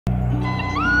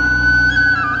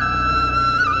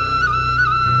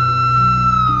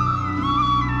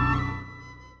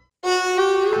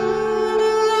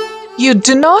You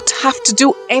do not have to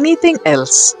do anything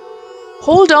else.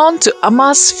 Hold on to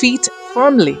Amma's feet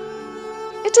firmly.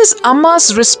 It is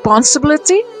Amma's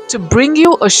responsibility to bring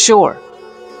you ashore.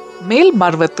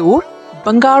 Melmaruvathur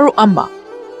Bangaru Amma.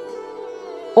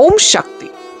 Omsakthi.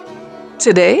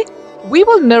 Today, we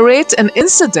will narrate an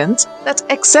incident that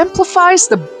exemplifies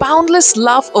the boundless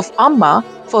love of Amma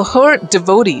for her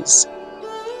devotees.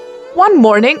 One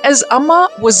morning, as Amma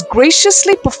was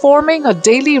graciously performing her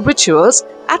daily rituals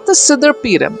at the Siddhar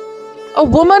Peedam, a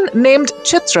woman named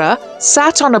Chitra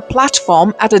sat on a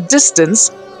platform at a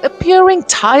distance, appearing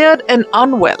tired and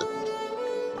unwell.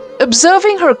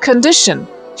 Observing her condition,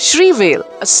 Shrivel,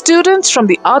 a student from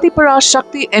the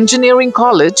Adhiparasakthi Engineering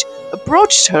College,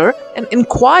 approached her and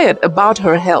inquired about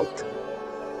her health.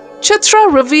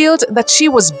 Chitra revealed that she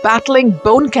was battling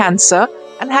bone cancer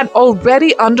and had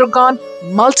already undergone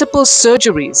multiple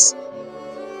surgeries.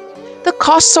 The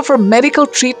costs of her medical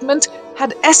treatment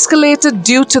had escalated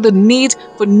due to the need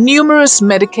for numerous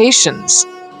medications.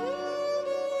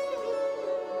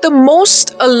 The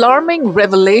most alarming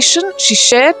revelation she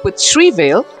shared with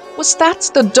Shrivel was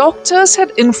that the doctors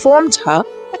had informed her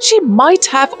that she might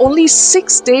have only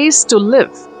 6 days to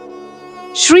live.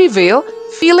 Shrivel,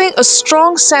 feeling a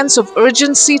strong sense of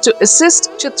urgency to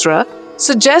assist Chitra,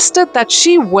 suggested that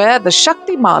she wear the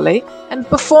Shakti Male and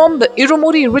perform the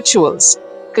Irumudi rituals,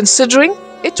 considering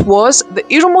it was the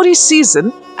Irumudi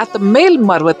season at the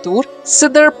Melmaruvathur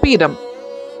Siddhar Peedam.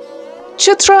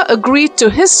 Chitra agreed to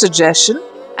his suggestion,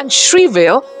 and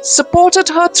Shrivel supported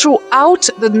her throughout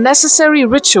the necessary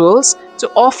rituals to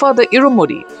offer the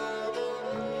Irumudi.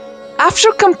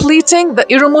 After completing the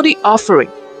Irumudi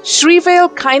offering, Shrivel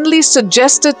kindly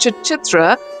suggested to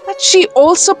Chitra that she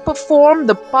also perform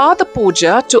the Paadha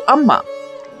Pooja to Amma.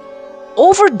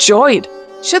 Overjoyed,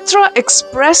 Chitra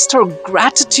expressed her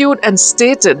gratitude and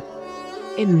stated,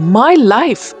 "In my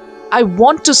life, I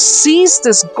want to seize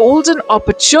this golden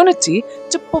opportunity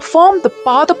to perform the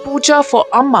Paadha Pooja for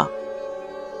Amma.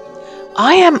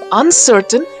 I am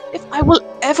uncertain if I will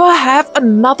ever have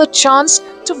another chance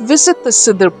to visit the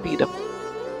Siddhar Peedam."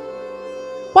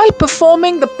 While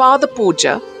performing the Paadha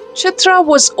Pooja, Chitra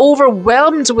was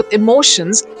overwhelmed with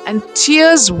emotions and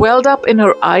tears welled up in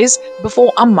her eyes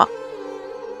before Amma.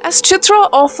 As Chitra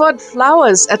offered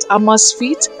flowers at Amma's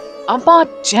feet, Amma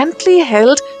gently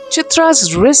held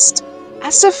Chitra's wrist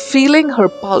as if feeling her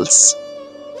pulse.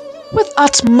 With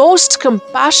utmost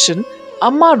compassion,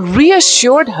 Amma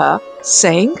reassured her,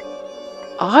 saying,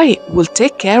 "I will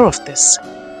take care of this."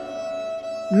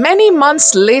 Many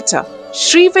months later,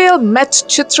 Shrivel met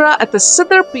Chitra at the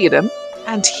Siddhar Peedam,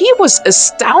 and he was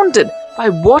astounded by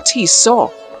what he saw.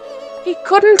 He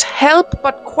couldn't help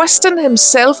but question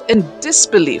himself in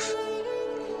disbelief.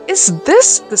 Is this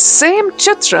the same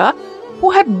Chitra who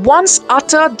had once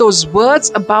uttered those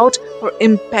words about her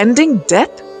impending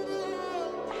death?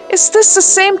 Is this the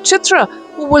same Chitra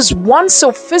who was once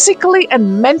so physically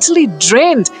and mentally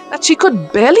drained that she could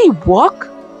barely walk?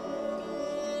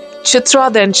 Chitra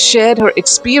then shared her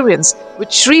experience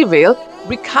with Shrivel,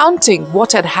 recounting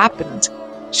what had happened.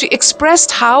 She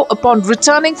expressed how, upon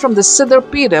returning from the Siddhar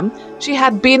Peedam, she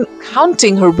had been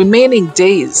counting her remaining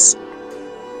days.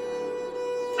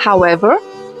 However,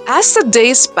 as the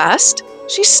days passed,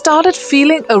 she started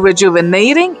feeling a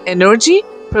rejuvenating energy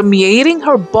permeating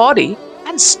her body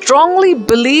and strongly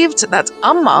believed that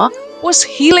Amma was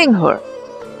healing her.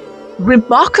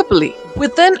 Remarkably,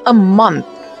 within a month,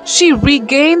 she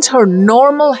regained her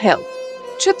normal health.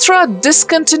 Chitra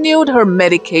discontinued her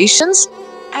medications,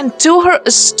 and to her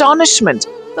astonishment,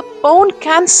 the bone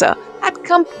cancer had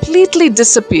completely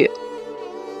disappeared.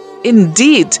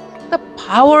 Indeed, the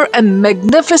power and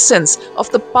magnificence of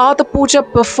the Paadha Pooja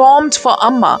performed for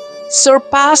Amma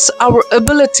surpass our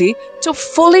ability to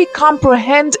fully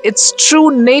comprehend its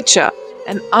true nature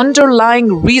and underlying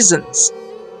reasons.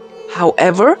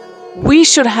 However, we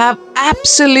should have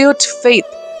absolute faith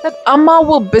that Amma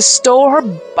will bestow her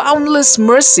boundless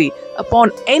mercy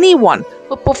upon anyone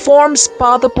who performs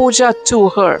Paadha Pooja to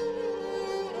her.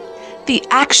 The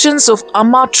actions of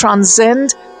Amma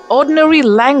transcend ordinary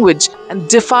language and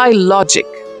defy logic.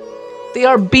 They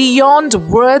are beyond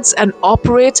words and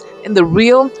operate in the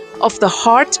realm of the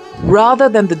heart rather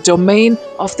than the domain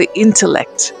of the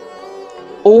intellect.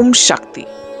 Omsakthi.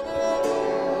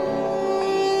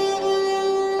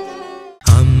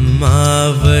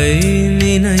 Ammavai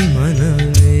ninai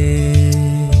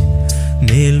maname,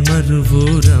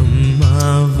 Melmaruvur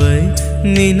Ammavai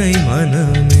ninai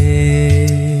maname.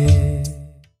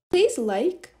 Please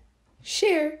like,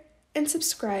 share, and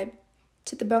subscribe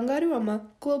to the Bangaru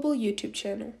Global YouTube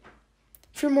channel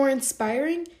for more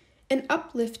inspiring and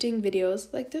uplifting videos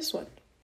like this one.